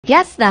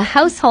Guess the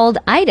household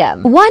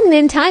item. 1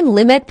 in time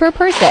limit per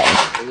person.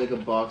 There's like a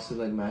box of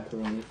like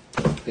macaroni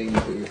thing you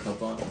put your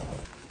cup on.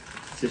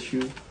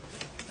 Tissue.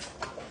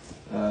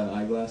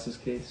 Eyeglasses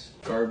case.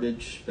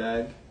 Garbage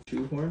bag.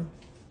 Shoehorn.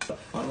 A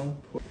funnel.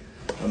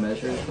 A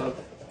measuring cup.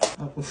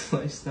 Apple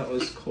slice that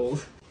was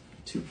cold.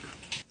 Tube.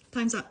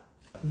 Time's up.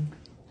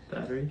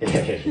 Battery.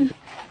 A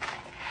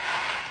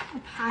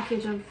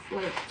package of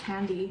like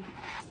candy.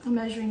 A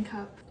measuring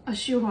cup. A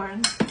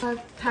shoehorn. A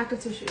pack of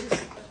tissues.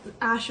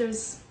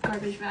 Asher's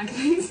garbage bag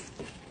things.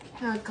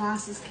 A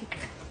glasses case.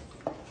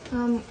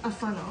 A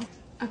funnel.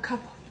 A cup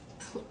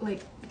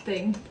like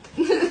thing.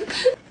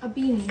 A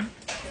beanie.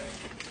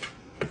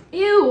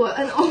 Ew,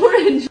 an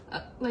orange.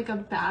 Like a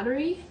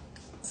battery?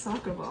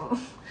 Soccer ball.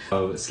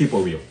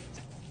 Skateboard wheel.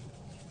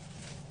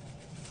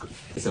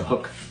 It's a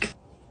hook.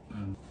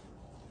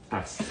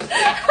 Pass.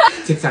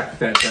 Tic Tac,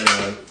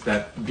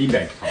 that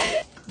beanbag top.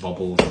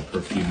 Bubbles of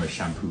perfume or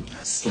shampoo.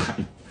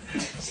 Slime.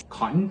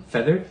 Cotton,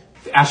 feather.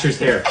 Asher's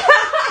hair.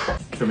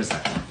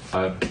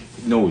 Thermostat.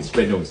 Nose,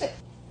 red nose.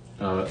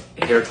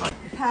 Hair tie.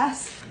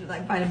 Pass.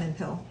 Like vitamin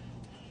pill.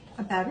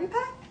 A battery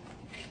pack.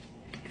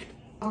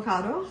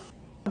 Avocado.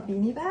 A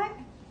beanie bag.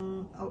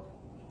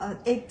 An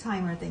egg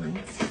timer thingy.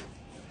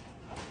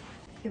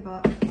 Give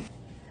up.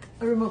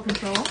 A remote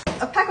control.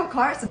 A pack of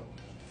cards.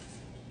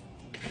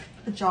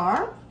 A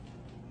jar.